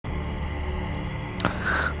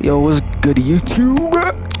Yo, what's good, YouTube?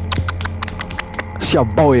 It's your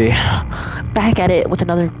boy. Back at it with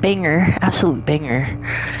another banger. Absolute banger.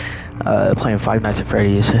 Playing Five Nights at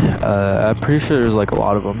Freddy's. I'm pretty sure there's like a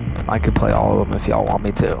lot of them. I could play all of them if y'all want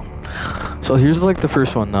me to. So here's like the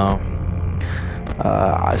first one though.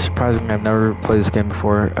 Surprisingly, I've never played this game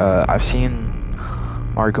before. I've seen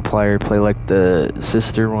Markiplier play like the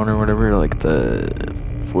sister one or whatever, like the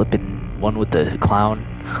flipping one with the clown.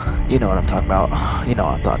 You know what I'm talking about. You know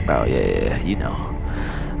what I'm talking about. Yeah, you know.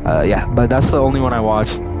 Yeah, but that's the only one I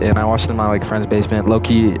watched, and I watched it in my like friend's basement.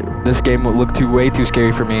 Low-key, this game would look way too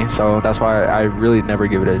scary for me, so that's why I really never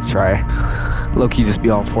give it a try. Low-key just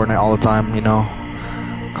be on Fortnite all the time, you know.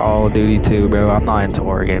 Call of Duty too, bro. I'm not into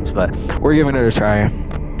horror games, but we're giving it a try.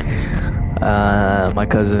 My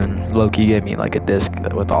cousin Loki gave me like a disc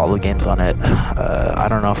with all the games on it. I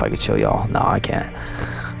don't know if I could show y'all. No, I can't.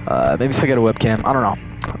 Maybe if I get a webcam. I don't know.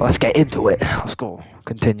 Let's get into it. Let's go.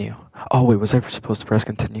 Continue. Oh wait, was I supposed to press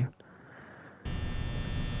continue?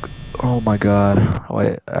 Oh my god.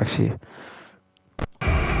 Wait, actually,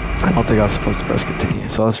 I don't think I was supposed to press continue.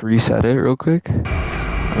 So let's reset it real quick. And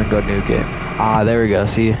then go new game. Ah, there we go.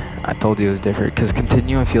 See, I told you it was different. Cause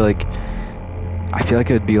continue, I feel like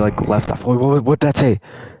it would be like left off. What'd that say?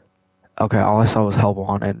 Okay, all I saw was help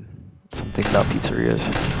wanted. Something about pizzerias.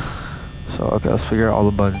 So okay, let's figure out all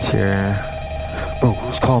the buttons here. Bro,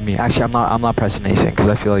 who's calling me? Actually, I'm not pressing anything because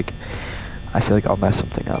I feel like I'll mess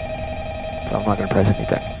something up. So I'm not gonna press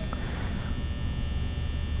anything.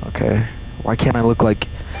 Okay. Why can't I look like?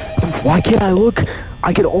 Why can't I look?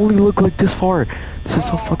 I can only look like this far. This is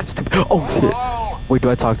so fucking stupid. Oh shit. Wait,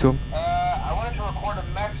 do I talk to him? I wanted to record a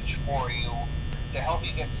message for you to help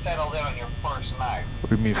you get settled in on your first night.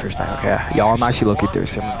 What do you mean first night? Okay, y'all, I'm actually looking through.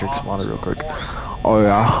 So I'm gonna drink some water real quick. Oh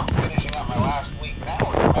yeah. Finishing up my last week now,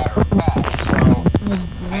 as a matter of fact. So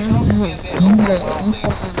I know it is overwhelming,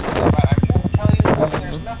 but I'm here to tell you that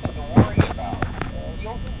there's nothing to worry about.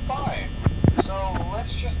 You'll be fine. So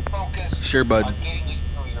let's just focus Sure, bud. on getting you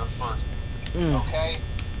through your first week. Okay?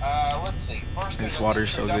 Let's see. First, This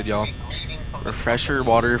water's so good, y'all. Refresher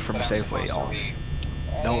water from Safeway, y'all.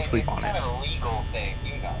 Don't sleep on it. It's kind of a legal thing,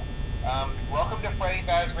 you know. Welcome to Freddys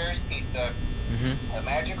Fazbear's Pizza, a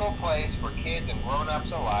magical place for kids and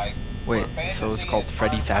grown-ups alike. Wait, so it's called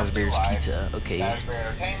Freddy Fazbear's Pizza. Okay. I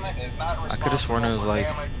could have sworn it was like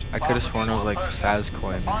Fazcoin or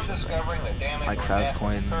something. Like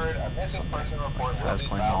Fazcoin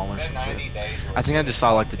Mall or some shit. I think I just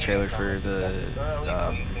saw like the trailer for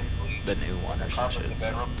the new one or some shit.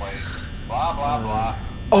 So.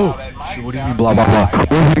 Oh, shit, what do you mean blah blah blah? What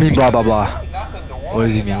does he mean blah blah blah? What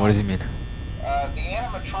does he mean? What does he mean? The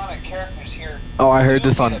animatronic characters here. Oh, I heard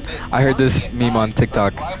this meme on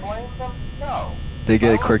TikTok. They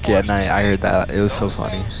get quirky at night. I heard that. It was so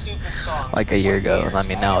funny. Like a year ago. I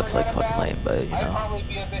mean, now it's like fucking lame, but you know.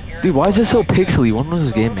 Dude, why is this so pixely? When was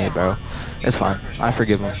this game made, bro? It's fine. I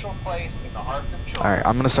forgive him. Alright,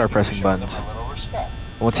 I'm gonna start pressing buttons.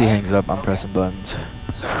 Once he hangs up, I'm pressing buttons.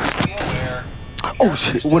 Oh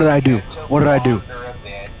shit, what did I do? What did I do?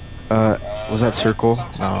 Was that circle?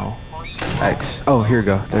 No. X. Oh, here we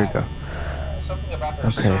go. There we go.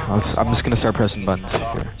 Okay, I'm just gonna start pressing buttons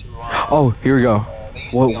here. Oh, here we go.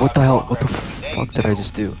 What the hell? What the fuck did I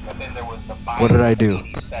just do? What did I do?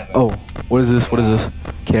 Oh, what is this? What is this?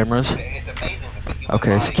 Cameras?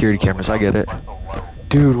 Okay, security cameras. I get it.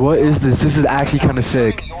 Dude, what is this? This is actually kind of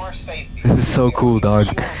sick. This is so cool, dog.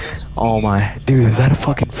 Oh my. Dude, is that a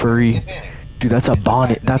fucking furry? Dude, that's a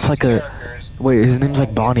Bonnie. That's like a... Wait, his name's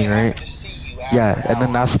like Bonnie, right? Yeah, and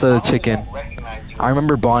then that's the chicken. I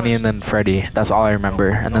remember Bonnie and then Freddy. That's all I remember.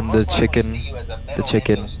 And then the chicken,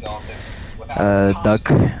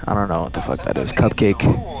 duck. I don't know what the fuck that is. Cupcake.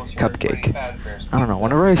 I don't know.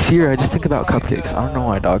 Whenever I see her, I just think about cupcakes. I don't know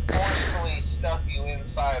why, dog.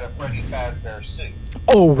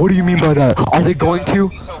 Oh, what do you mean by that? Are they going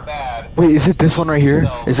to? Wait, is it this one right here?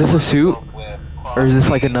 Is this a suit? Or is this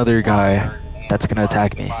like another guy that's gonna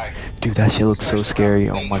attack me? Dude, that shit looks so scary.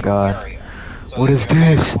 Oh my god. What is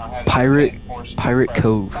this? Pirate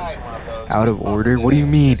Cove. Out of order? What do you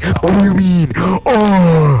mean? What do you mean?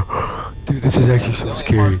 Oh! Dude, this is actually so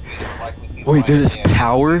scary. Wait, there's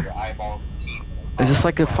power? Is this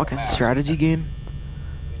like a fucking strategy game?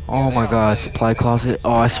 Oh my god, supply closet.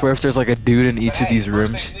 Oh, I swear if there's like a dude in each of these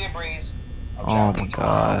rooms. Oh my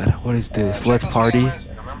god, what is this? Let's party?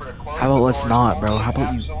 How about let's not, bro? How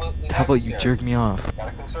about you jerk me off?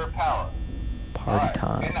 Party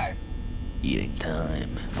time. Eating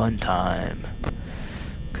time. Fun time.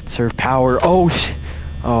 Conserve power. Oh shit.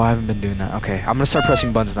 Oh, I haven't been doing that. Okay, I'm gonna start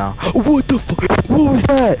pressing buttons now. What the fuck? What was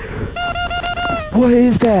that? What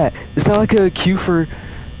is that? Is that like a cue for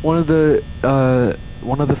one of the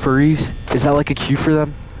furries? Is that like a queue for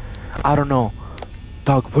them? I don't know.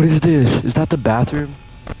 Dog, what is this? Is that the bathroom?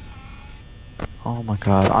 Oh my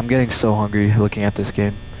god, I'm getting so hungry looking at this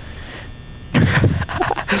game.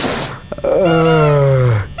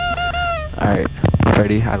 Alright,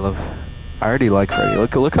 Freddy, I already like Freddy.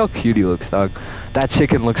 Look how cute he looks, dog. That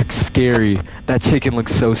chicken looks scary. That chicken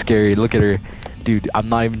looks so scary. Look at her. Dude, I'm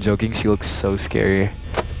not even joking, she looks so scary.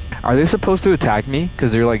 Are they supposed to attack me?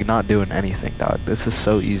 Because they're like not doing anything, dog. This is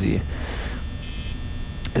so easy.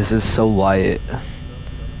 This is so light.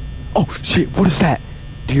 Oh shit, what is that?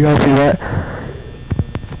 Do you guys hear that?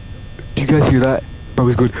 Do you guys hear that? Bro,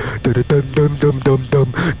 he's going dum dum dum dum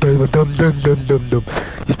dum dum dum dum dum dum.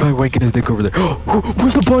 He's probably wanking his dick over there.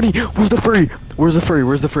 Where's the bunny? Where's the furry? Where's the furry?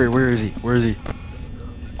 Where's the furry? Where is he? Where is he?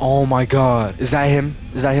 Oh my god. Is that him?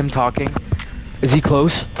 Is that him talking? Is he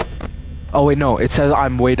close? Oh wait, no. It says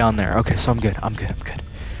I'm way down there. Okay, so I'm good. I'm good. I'm good.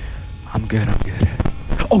 I'm good. I'm good.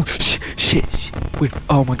 Oh shit. Wait.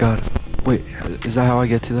 Oh my god. Wait. Is that how I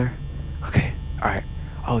get to there? Okay. All right.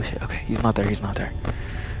 Oh shit. Okay. He's not there. He's not there.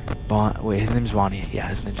 Wait, his name's Bonnie. Yeah,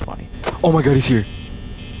 his name's Bonnie. Oh my god, he's here.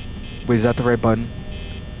 Wait, is that the right button?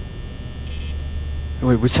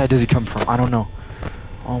 Wait, which side does he come from? I don't know.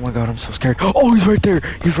 Oh my god, I'm so scared. Oh, he's right there.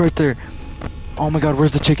 He's right there. Oh my god,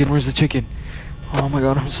 where's the chicken? Where's the chicken? Oh my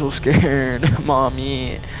god, I'm so scared.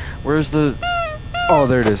 Mommy. Where's the... Oh,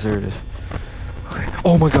 there it is. There it is. Okay.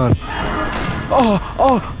 Oh my god.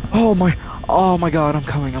 Oh my god, I'm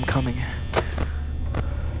coming. I'm coming.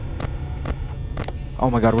 Oh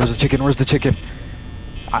my god, where's the chicken? Where's the chicken?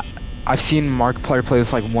 I've seen Markiplier play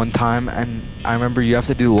this like one time, and I remember you have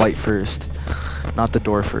to do light first, not the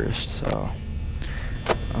door first, so...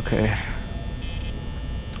 Okay.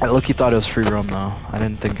 I low-key thought it was free roam though. I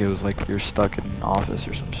didn't think it was like you're stuck in an office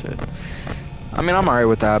or some shit. I mean, I'm alright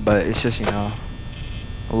with that, but it's just, you know,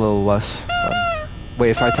 a little less fun. Wait,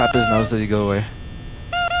 if I tap his nose, does he go away?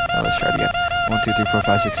 Oh, let's try it again. 1, 2, 3, 4,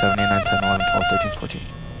 5, 6, 7, 8, 9, 10, 11, 12, 13, 14.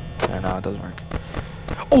 No, it doesn't work.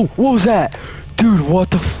 Oh, what was that? Dude, what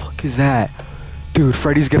the fuck is that? Dude,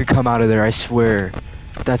 Freddy's gonna come out of there, I swear.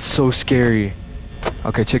 That's so scary.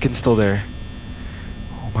 Okay, chicken's still there.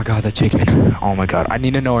 Oh my god, that chicken. Oh my god, I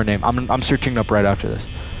need to know her name. I'm searching it up right after this.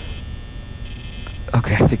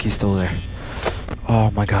 Okay, I think he's still there. Oh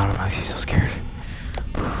my god, I'm actually so scared.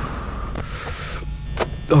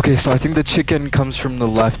 Okay, so I think the chicken comes from the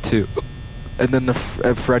left too. And then the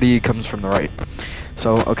Freddy comes from the right.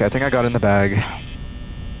 So, okay, I think I got in the bag.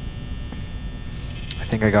 I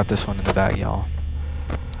think I got this one in the bag, y'all.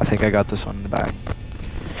 I think I got this one in the bag.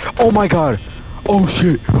 Oh my god! Oh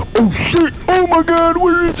shit! Oh shit! Oh my god,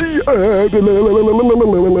 where is he?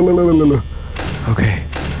 Okay.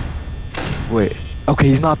 Wait. Okay,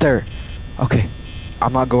 he's not there. Okay.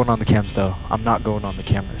 I'm not going on the cams though. I'm not going on the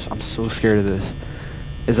cameras. I'm so scared of this.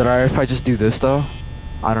 Is it alright if I just do this though?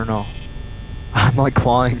 I don't know. I'm like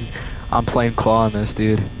clawing. I'm playing claw on this,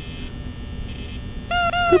 dude.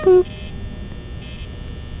 Boop, boop.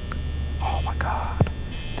 Oh my god.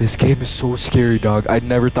 This game is so scary, dog. I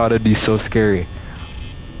never thought it'd be so scary.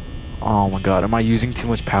 Oh my god. Am I using too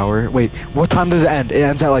much power? Wait, what time does it end? It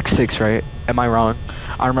ends at like 6, right? Am I wrong?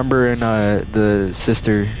 I remember in the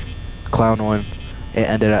sister clown one, it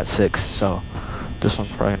ended at 6, so this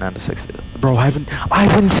one's probably gonna end at 6. Bro, I haven't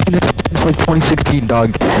seen it since like 2016,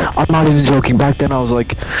 dog. I'm not even joking. Back then I was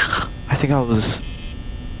like, I think I was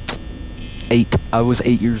 8. I was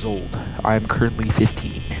 8 years old. I am currently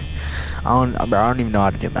 15. I don't even know how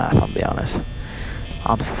to do math, I'll be honest.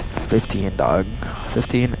 I'm 15, dog.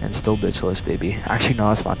 15 and still bitchless, baby. Actually, no,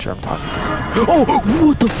 that's not true. I'm talking to someone. Oh,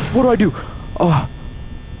 what do I do?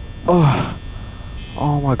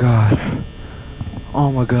 Oh my god.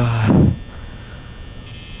 Oh my god.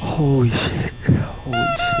 Holy shit.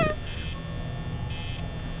 Holy shit.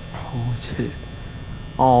 Holy shit.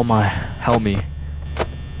 Oh my, help me.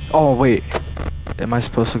 Oh wait. Am I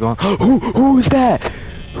supposed to go on? Who is that?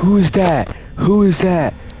 Who is that? Who is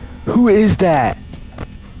that? Who is that?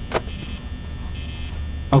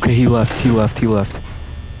 Okay, he left.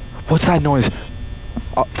 What's that noise?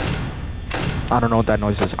 I don't know what that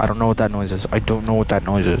noise is. I don't know what that noise is.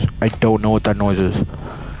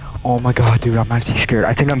 Oh my god, dude, I'm actually scared.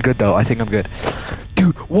 I think I'm good though.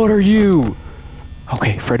 Dude, what are you?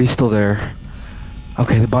 Okay, Freddy's still there.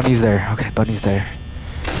 Okay, the bunny's there.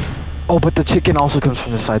 Oh, but the chicken also comes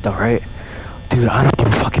from the side though, right? Dude, I don't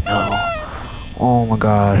even fucking know. Oh my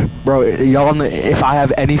god. Bro, y'all, if I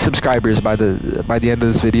have any subscribers by the end of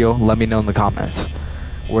this video, let me know in the comments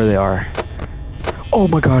where they are. Oh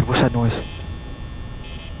my god, what's that noise?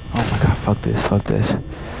 Oh my god, fuck this.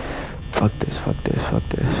 fuck this, fuck this, fuck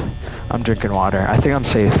this. I'm drinking water. I think I'm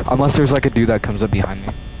safe. Unless there's like a dude that comes up behind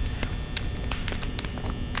me.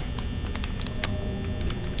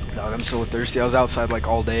 Dog, I'm so thirsty. I was outside like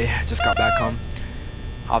all day. Just got back home.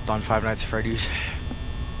 Hopped on 5 Nights at Freddy's.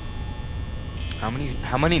 How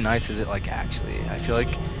many nights is it like actually? I feel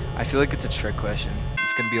like it's a trick question.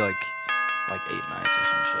 It's gonna be like 8 nights or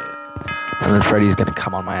some shit. And then Freddy's gonna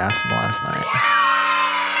come on my ass from the last night.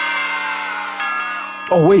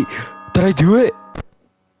 Oh wait, did I do it?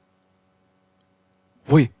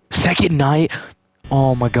 Wait, second night?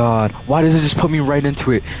 Oh my god. Why does it just put me right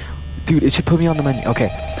into it? Dude, it should put me on the menu.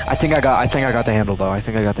 Okay. I think I got the handle though. I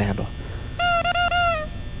think I got the handle.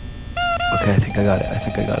 Okay, I think I got it.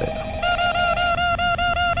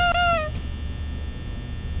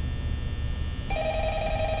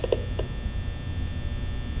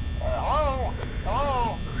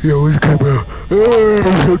 Hello? Yo, what's good, bro?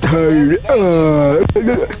 I'm so tired. I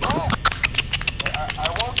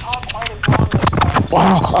won't talk quite as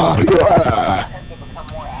long as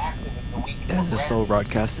Yeah, is this still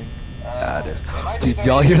broadcasting? Yeah, it is. Dude,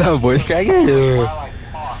 y'all hear that voice cracking?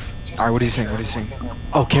 Alright, what is he saying?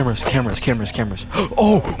 Oh, cameras.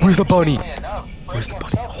 Oh, where's the bunny?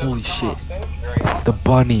 Holy shit. The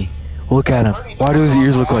bunny. Look at him. Why do his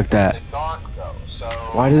ears look like that?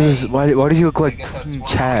 Why does he look like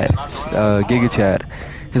Chad? Giga Chad.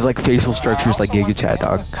 His like facial structure is like Giga Chad,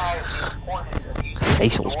 dog.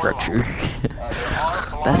 Facial structure.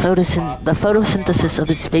 The photosynthesis of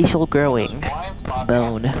his facial growing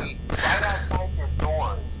bone.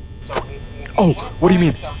 Oh, what do you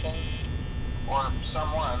mean? Or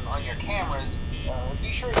someone on your cameras,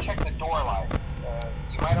 be sure to check the door light.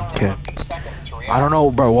 You might only have a few seconds to react. I don't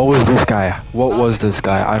know, bro. What was this guy?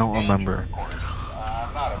 I don't remember.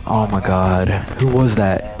 Oh my god. Who was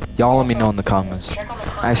that? Y'all let me know in the comments.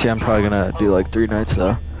 Actually, I'm probably gonna do like 3 nights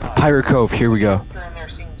though. Pirate Cove, here we go.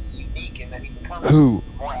 Who?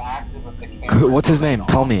 What's his name?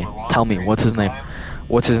 Tell me. What's his name?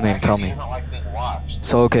 Tell me.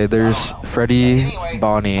 So okay, there's Freddy,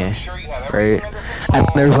 Bonnie, right? And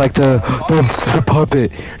there's like the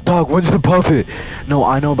puppet. Dog, what's the puppet? No,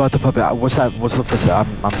 I know about the puppet. What's the footstep?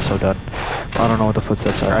 I'm so done. I don't know what the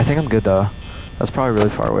footsteps are. I think I'm good though. That's probably really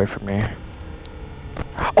far away from me.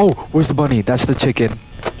 Oh, where's the bunny? That's the chicken.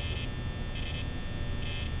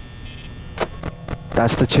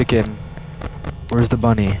 Where's the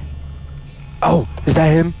bunny? Oh, is that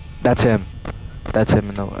him? That's him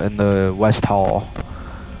in the West Hall.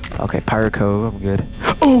 Okay, Pirate Cove, I'm good.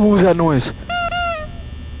 Oh, what was that noise?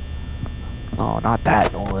 Oh, not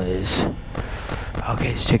that noise.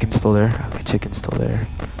 Okay, is chicken still there?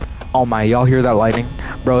 Oh my, y'all hear that lightning?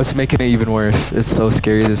 Bro, it's making it even worse. It's so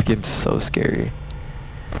scary. This game's so scary.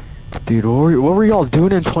 Dude, what were y'all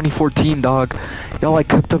doing in 2014, dog? Y'all like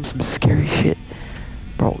cooked up some scary shit.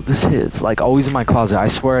 Bro, this is like always in my closet. I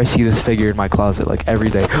swear I see this figure in my closet like every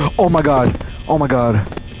day. Oh my god.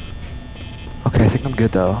 Okay, I think I'm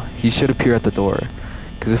good though. He should appear at the door.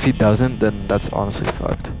 Because if he doesn't, then that's honestly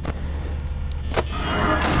fucked.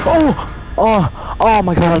 Oh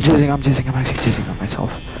my god, I'm jizzing. I'm actually jizzing on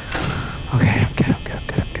myself. Okay, I'm good.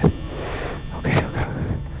 Okay.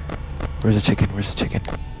 Where's the chicken?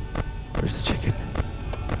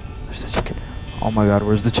 Oh my god,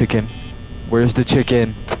 where's the chicken?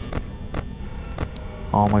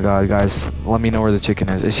 Oh my god, guys, let me know where the chicken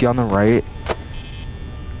is. Is she on the right?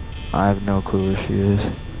 I have no clue where she is.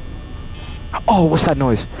 Oh, what's that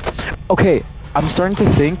noise? Okay, I'm starting to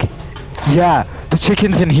think. Yeah, the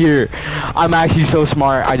chicken's in here. I'm actually so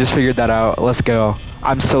smart. I just figured that out. Let's go.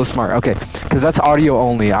 I'm so smart. Okay, because that's audio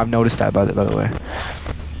only. I've noticed that, by the way.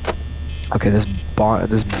 Okay, this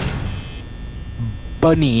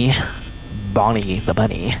Bonnie, the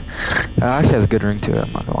bunny. Actually has a good ring to it,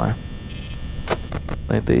 I'm not gonna lie.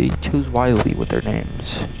 Like, they choose wisely with their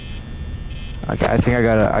names. Okay, I think I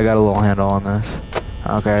got a little handle on this.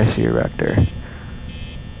 Okay, I see you back there.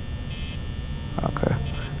 Okay.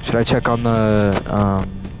 Should I check on the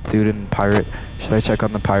dude in pirate? Okay,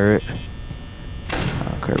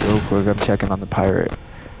 real quick, I'm checking on the pirate.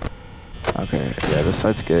 Okay, yeah, this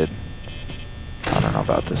side's good. I don't know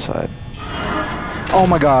about this side. Oh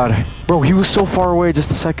my god. Bro, he was so far away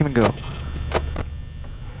just a second ago.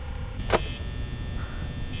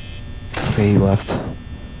 Okay, he left.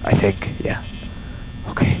 I think, yeah.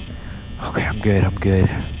 Okay, I'm good.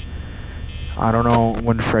 I don't know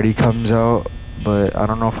when Freddy comes out, but I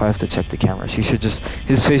don't know if I have to check the cameras.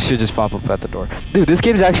 His face should just pop up at the door. Dude, this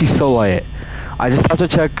game's actually so light. I just have to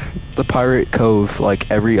check the Pirate Cove like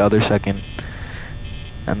every other second.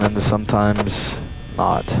 And then sometimes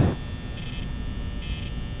not.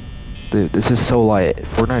 Dude, this is so light.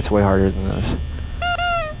 Fortnite's way harder than this.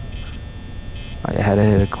 I had to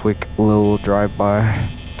hit a quick little drive-by.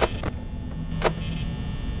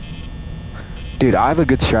 Dude, I have a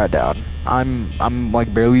good strat down. I'm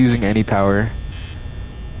like barely using any power.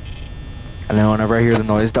 And then whenever I hear the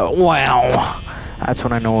noise, wow, that's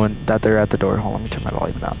when I know that they're at the door. Hold on, let me turn my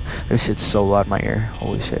volume down. This shit's so loud in my ear.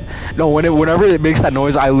 Holy shit. No, whenever it makes that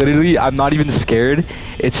noise, I'm not even scared.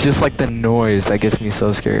 It's just like the noise that gets me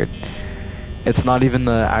so scared. It's not even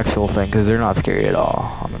the actual thing, because they're not scary at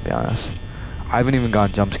all. I'm gonna be honest. I haven't even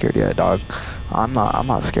gotten jump scared yet, dog. I'm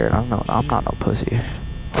not scared. I'm not no pussy.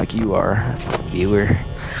 Like you are, viewer.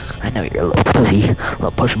 I know you're a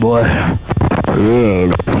little pussy boy. Yeah,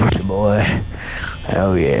 little pussy boy.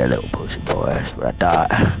 Oh yeah, little pussy boy. That's what I thought.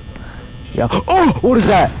 Yeah. Oh, what is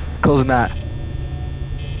that? Closing that.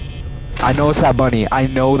 I know it's that bunny. I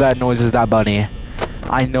know that noise is that bunny.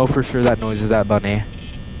 I know for sure that noise is that bunny.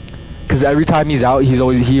 Cause every time he's out, he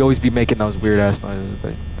always be making those weird ass noises.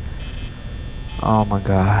 Like, oh my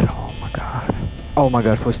god. Oh my god. Oh my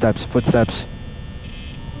god. Footsteps.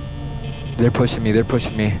 They're pushing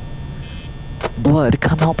me. Blood,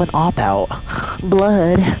 come help an op out.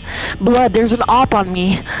 Blood, there's an op on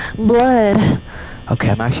me. Blood. Okay,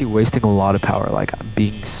 I'm actually wasting a lot of power. Like, I'm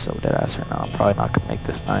being so dead ass right now. I'm probably not gonna make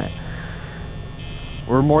this night.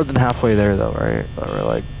 We're more than halfway there though, right? But we're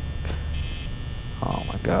like, oh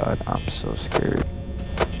my god, I'm so scared.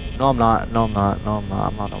 No, I'm not. I'm not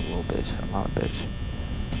a little bitch. I'm not a bitch.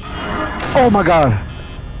 Oh my god.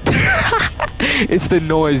 It's the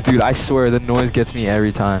noise, dude. I swear, the noise gets me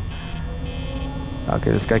every time.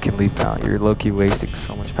 Okay, this guy can leave now. You're low-key wasting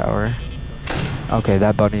so much power. Okay,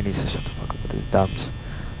 that bunny needs to shut the fuck up with his dumps.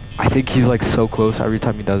 I think he's like so close every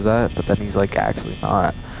time he does that, but then he's like actually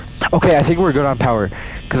not. Okay, I think we're good on power,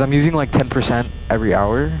 because I'm using like 10% every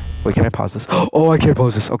hour. Wait, can I pause this? Oh, I can't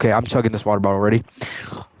pause this. Okay, I'm chugging this water bottle already.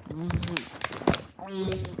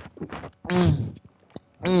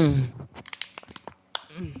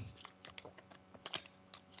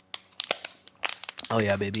 Oh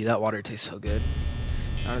yeah, baby, that water tastes so good.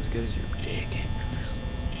 Not as good as your dick.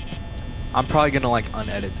 I'm probably gonna like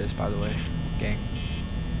unedit this, by the way, gang.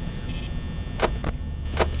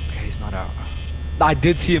 Okay, he's not out. I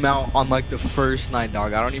did see him out on like the first night,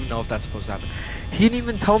 dog. I don't even know if that's supposed to happen. He didn't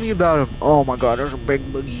even tell me about him. Oh my god, there's a big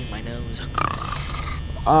boogie in my nose.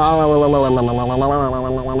 Oh,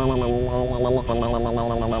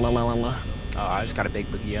 I just got a big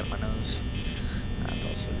boogie out of my nose. That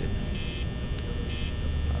felt so good.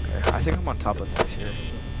 Okay, I think I'm on top of things here.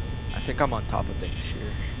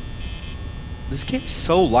 This game's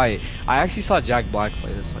so light. I actually saw Jack Black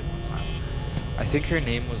play this like one time. I think her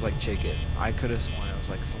name was like Chicken. I could have sworn it was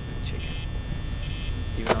like something chicken.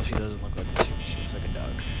 Even though she doesn't look like a chicken, she looks like a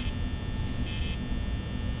duck.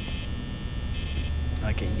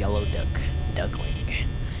 Like a yellow duckling.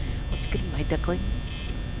 What's good in my duckling?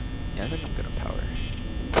 Yeah, I think I'm good on power.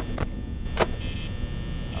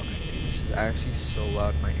 Okay, dude, this is actually so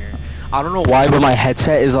loud in my ear. I don't know why, but my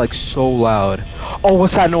headset is like so loud. Oh,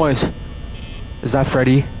 what's that noise? Is that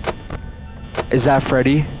Freddy? Is that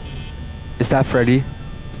Freddy?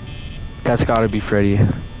 That's gotta be Freddy.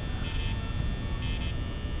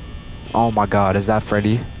 Oh my god, is that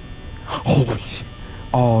Freddy? Holy shit.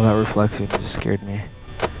 Oh, that reflection just scared me.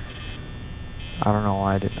 I don't know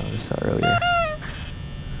why I didn't notice that earlier.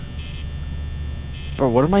 Bro,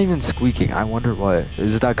 what am I even squeaking? I wonder what.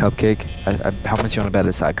 Is it that cupcake? How much you wanna bet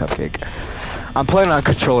it's that cupcake? I'm playing on a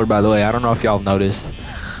controller, by the way. I don't know if y'all noticed.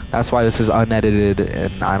 That's why this is unedited,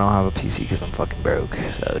 and I don't have a PC because I'm fucking broke.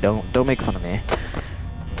 So don't make fun of me.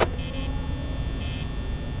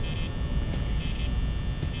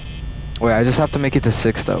 Wait, I just have to make it to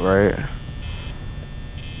 6 though, right?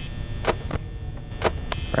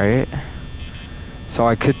 Right? So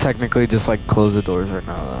I could technically just like close the doors right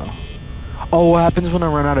now though. Oh, what happens when I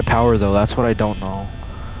run out of power though? That's what I don't know.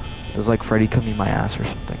 Does like Freddy come eat my ass or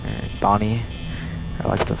something? Or Bonnie? Or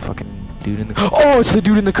like the fucking dude in the... Oh, it's the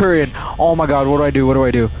dude in the curtain! Oh my god, what do I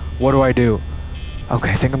do?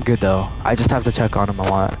 Okay, I think I'm good though. I just have to check on him a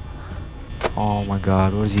lot. Oh my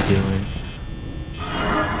god, what is he doing?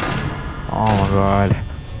 Oh my god.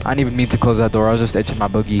 I didn't even mean to close that door. I was just itching my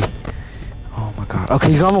boogie. Oh my god. Okay,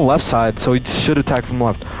 he's on the left side, so he should attack from the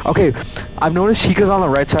left. Okay, I've noticed Chica's on the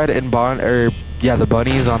right side and the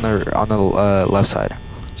bunny is on the left side.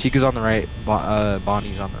 Chica's on the right,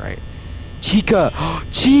 Bonnie's on the right. Chica!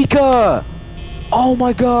 Chica! Oh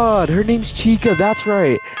my god, her name's Chica, that's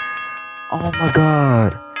right. Oh my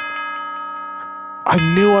god. I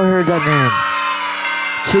knew I heard that name.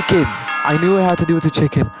 Chicken. I knew it had to do with the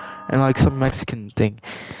chicken and like some Mexican thing.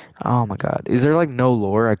 Oh my god. Is there like no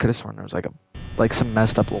lore? I could have sworn there was like some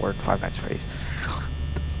messed up lore in Five Nights at Freddy's.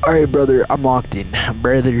 Alright, brother, I'm locked in.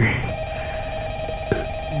 Brother.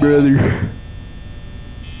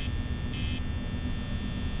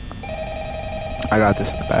 I got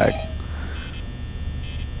this in the bag.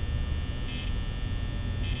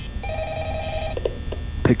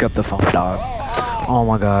 Pick up the phone, dog. Oh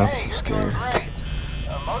my god, I'm so scared.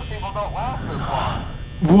 Most people don't last this long.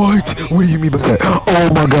 What? What do you mean by that? Oh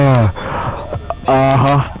my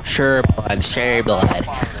god. Sure, blood. Sure, blood.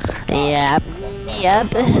 Yep.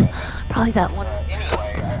 Probably that one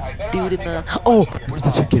dude in the. Oh, where's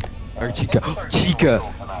the chicken? Or Chica? Chica.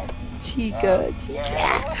 Chica.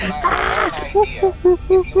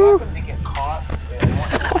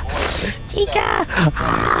 Chica.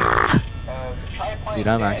 Dude,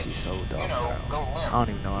 I'm actually so dumb, bro. I don't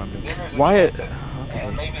even know what I'm doing. Why? Okay.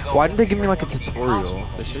 Why didn't they give me like a tutorial?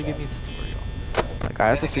 They should have given me a tutorial. Like, I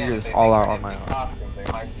have to figure this all out on my own.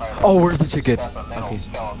 Oh, where's the chicken? Okay.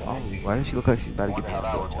 Oh, why does she look like she's about to give me a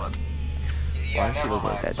blowjob? Why does she look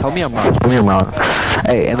like that? Tell me I'm wrong. Tell me I'm wrong.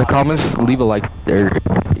 Hey, in the comments, leave a like there.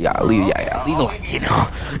 Yeah, leave a like, You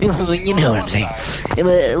know what I'm saying.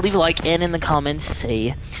 Leave a like and in the comments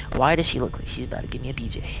say, why does she look like she's about to give me a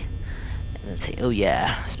BJ? And then say, oh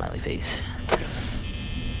yeah, smiley face.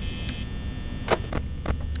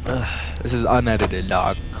 This is unedited,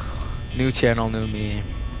 dog. New channel, new me.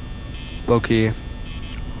 Low-key.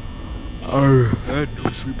 I had no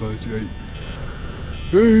sleep last night.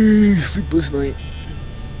 Hey, sleepless night.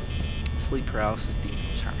 Sleep paralysis demon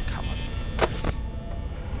was trying to come on me.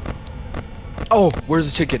 Oh,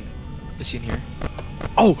 where's the chicken? Is she in here?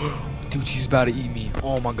 Oh, dude, she's about to eat me.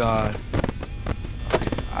 Oh my god. Okay,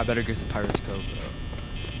 I better get to Pirate's Cove, bro.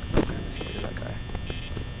 'Cause I'm kind of scared of that guy.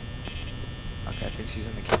 Okay, I think she's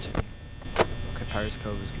in the kitchen. Okay, Pirate's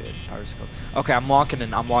Cove is good. Pirate's Cove. Okay, I'm locking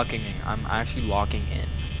in. I'm actually locking in.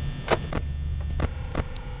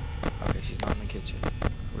 Okay, she's not in the kitchen.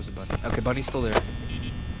 Where's the bunny? Okay, bunny's still there.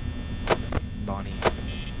 Bonnie.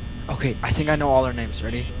 Okay, I think I know all their names.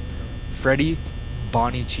 Ready? Freddy,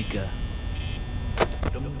 Bonnie, Chica.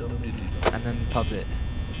 And then Puppet.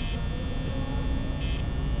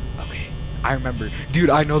 Okay, I remember. Dude,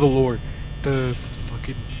 I know the lore. The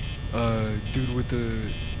fucking dude with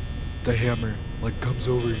the hammer like comes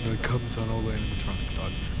over and like comes on all the animatronics,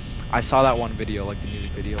 dog. I saw that one video, like the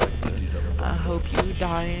music video, like I hope you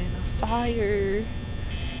die in a fire.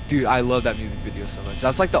 Dude, I love that music video so much.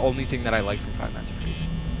 That's like the only thing that I like from Five Nights at Freddy's.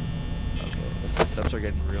 Okay, the footsteps are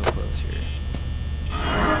getting real close here.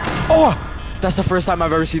 Oh! That's the first time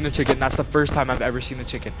I've ever seen the chicken. That's the first time I've ever seen the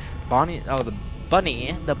chicken. Bonnie, oh, the bunny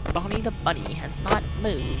has not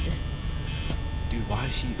moved. Dude, why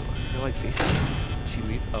is her like facing? Did she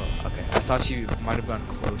leave? Oh, okay. I thought she might have gone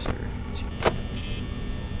closer. She didn't.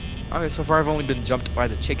 Okay, so far I've only been jumped by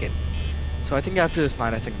the chicken. So I think after this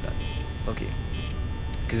night, I think that. Okay.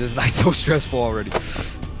 Because this night's so stressful already.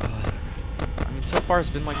 I mean, so far it's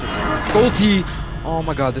been like the same difficulty. Oh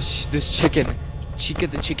my god, this chicken. Chica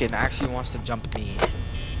the chicken actually wants to jump me.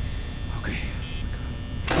 Okay.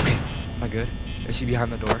 Okay. Am I good? Is she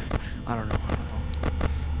behind the door? I don't know.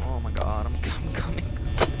 Oh my god, I'm coming.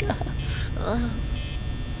 Chica.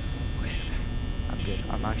 Okay. I'm good.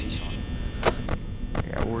 I'm actually showing.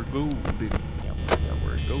 Yeah, we're golden. Yeah,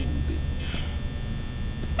 we're golden.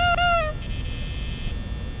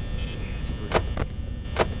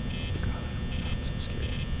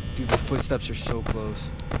 Dude, the footsteps are so close.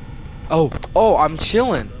 Oh, I'm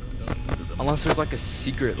chilling. Unless there's like a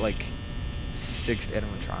secret, like, 6th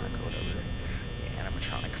animatronic or whatever. Yeah,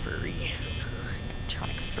 animatronic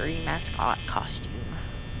furry mascot costume.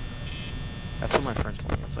 That's what my friend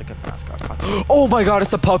told me. It's like a mascot costume. Oh my god,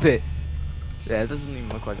 it's the puppet! Yeah, it doesn't even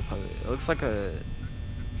look like a puppet. It looks like a...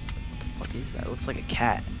 What the fuck is that? It looks like a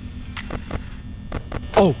cat.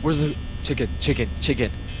 Oh, where's the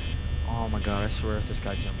chicken? Oh my god, I swear if this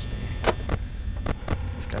guy jumps me.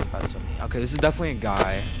 This guy's about to jump me. Okay, this is definitely a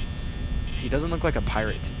guy. He doesn't look like a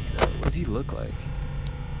pirate to me though. What does he look like?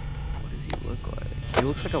 He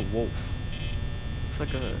looks like a wolf. Looks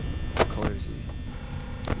like a... What color is he?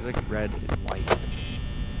 He's like red and white.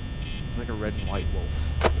 It's like a red and white wolf.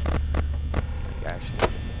 Like, actually.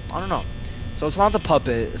 I don't know. So it's not the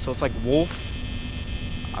puppet, so it's like Wolf.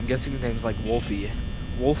 I'm guessing his name's like Wolfie.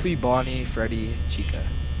 Wolfie, Bonnie, Freddy, Chica.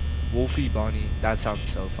 Wolfie, Bonnie. That sounds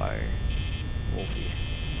so fire. Wolfie.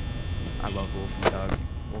 I love Wolfie, dog.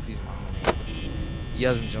 Wolfie's my homie. He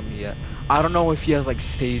hasn't jumped me yet. I don't know if he has like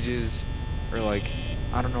stages or like,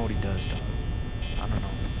 I don't know what he does, dog. I don't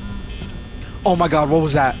know. Oh my god, what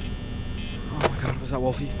was that? Oh my god, was that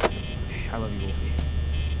Wolfie? Okay, I love you, Wolfie.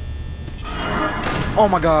 Oh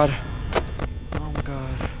my god. Oh my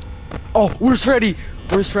god. Oh, where's Freddy?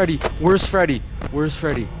 Where's Freddy? Where's Freddy? Where's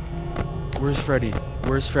Freddy? Where's Freddy?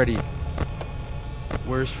 Where's Freddy?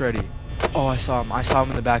 Where's Freddy? Oh, I saw him. I saw him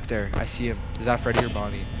in the back there. I see him. Is that Freddy or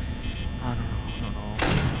Bonnie? I don't know. I don't know. Oh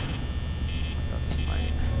my god, this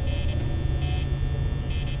night.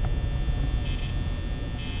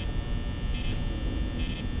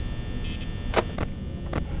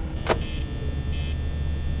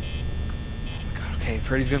 Oh my god, okay.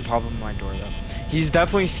 Freddy's gonna pop up on my door, though. He's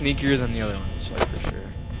definitely sneakier than the other ones, like, for sure.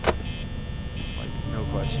 Like, no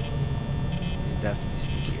question. He's definitely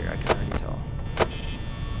sneakier. I can already tell.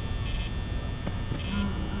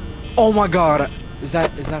 Oh my god! Is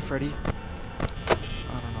that Freddy?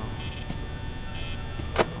 I don't know.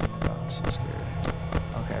 Oh my god, I'm so scared.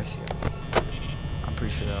 Okay, I see him. I'm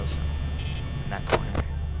pretty sure that was him. In that corner.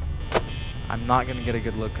 I'm not gonna get a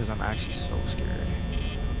good look because I'm actually so scared.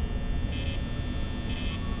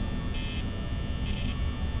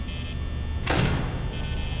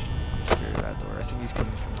 I'm scared of that door. I think he's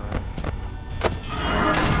coming from the right.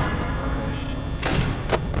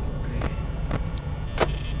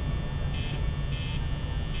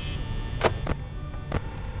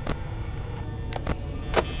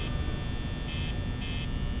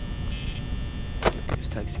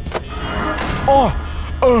 Texting. Oh!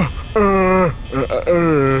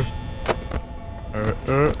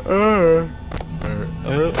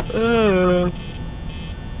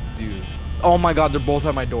 Dude. Oh my god, they're both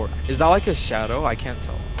at my door. Is that like a shadow? I can't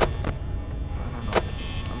tell. I don't know.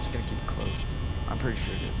 I'm just gonna keep it closed. I'm pretty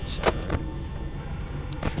sure it is a shadow.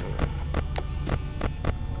 Sure.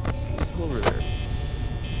 He's still over there.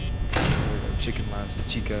 Chicken left.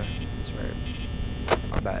 Chica. That's right.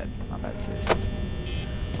 My bad. My bad, sis.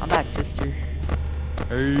 My bad, sister.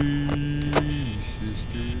 Hey,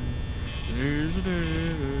 sister. There's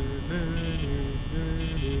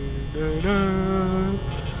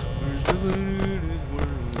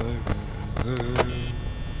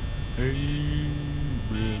hey,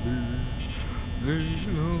 brother. There's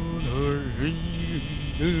no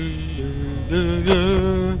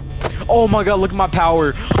oh my god, look at my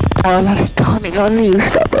power. Oh, that is coming on you.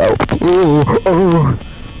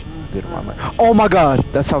 Oh my god,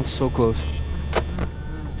 that sounds so close.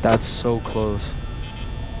 That's so close.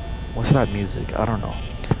 What's that music? I don't know.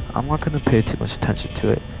 I'm not gonna pay too much attention to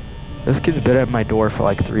it. This kid's been at my door for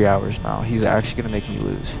like 3 hours now. He's actually gonna make me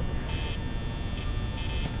lose.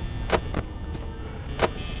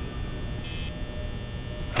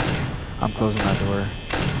 I'm closing my door.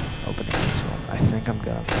 Opening this one. I think I'm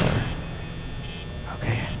good on power.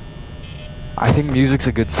 Okay. I think music's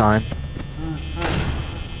a good sign.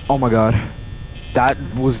 Oh my god. That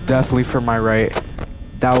was definitely for my right.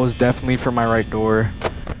 That was definitely for my right door.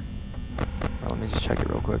 Let me just check it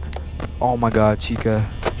real quick. Oh my god, Chica.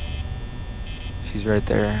 She's right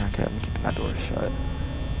there. Okay, I'm keeping that door shut.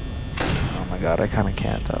 Oh my god, I kinda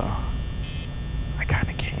can't though. I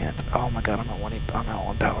kinda can't. Oh my god, I'm at one power. I'm at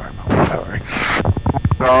one power.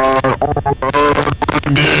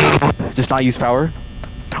 Just not use power.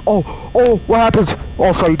 Oh, what happens?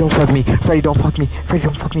 Oh, Freddy, don't fuck me. Freddy, don't fuck me. Freddy,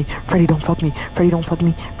 don't fuck me. Freddy, don't fuck me. Freddy, don't fuck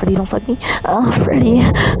me. Freddy, don't fuck me. Oh, Freddy.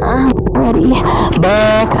 Freddy.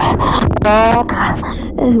 Back.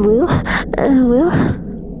 Woo.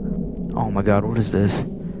 Oh my god, what is this?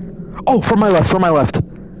 Oh, from my left.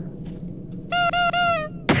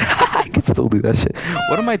 I can still do that shit.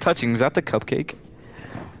 What am I touching? Is that the cupcake?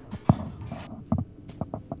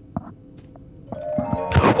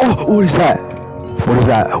 Oh, what is that? What is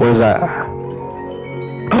that? Oh,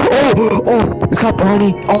 is that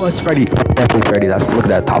Bonnie? Oh, it's Freddy. Definitely Freddy. Look at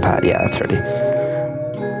that top hat. Yeah, that's Freddy.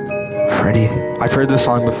 Freddy. I've heard this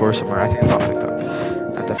song before somewhere. I think it's on TikTok.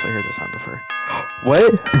 I've definitely heard this song before. What?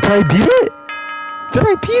 Did I beat it?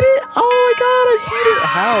 Oh my god, I beat it.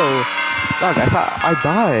 How? Dog, I thought I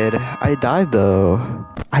died. I died though.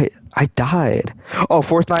 I died. Oh,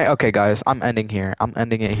 fourth night? Okay, guys, I'm ending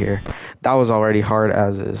it here. That was already hard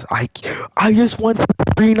as is. I just went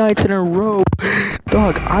 3 nights in a row.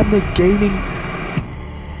 Dog, I'm the gaming...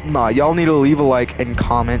 Nah, y'all need to leave a like and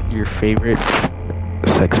comment your favorite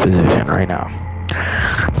sex position right now.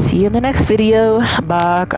 See you in the next video. Bye.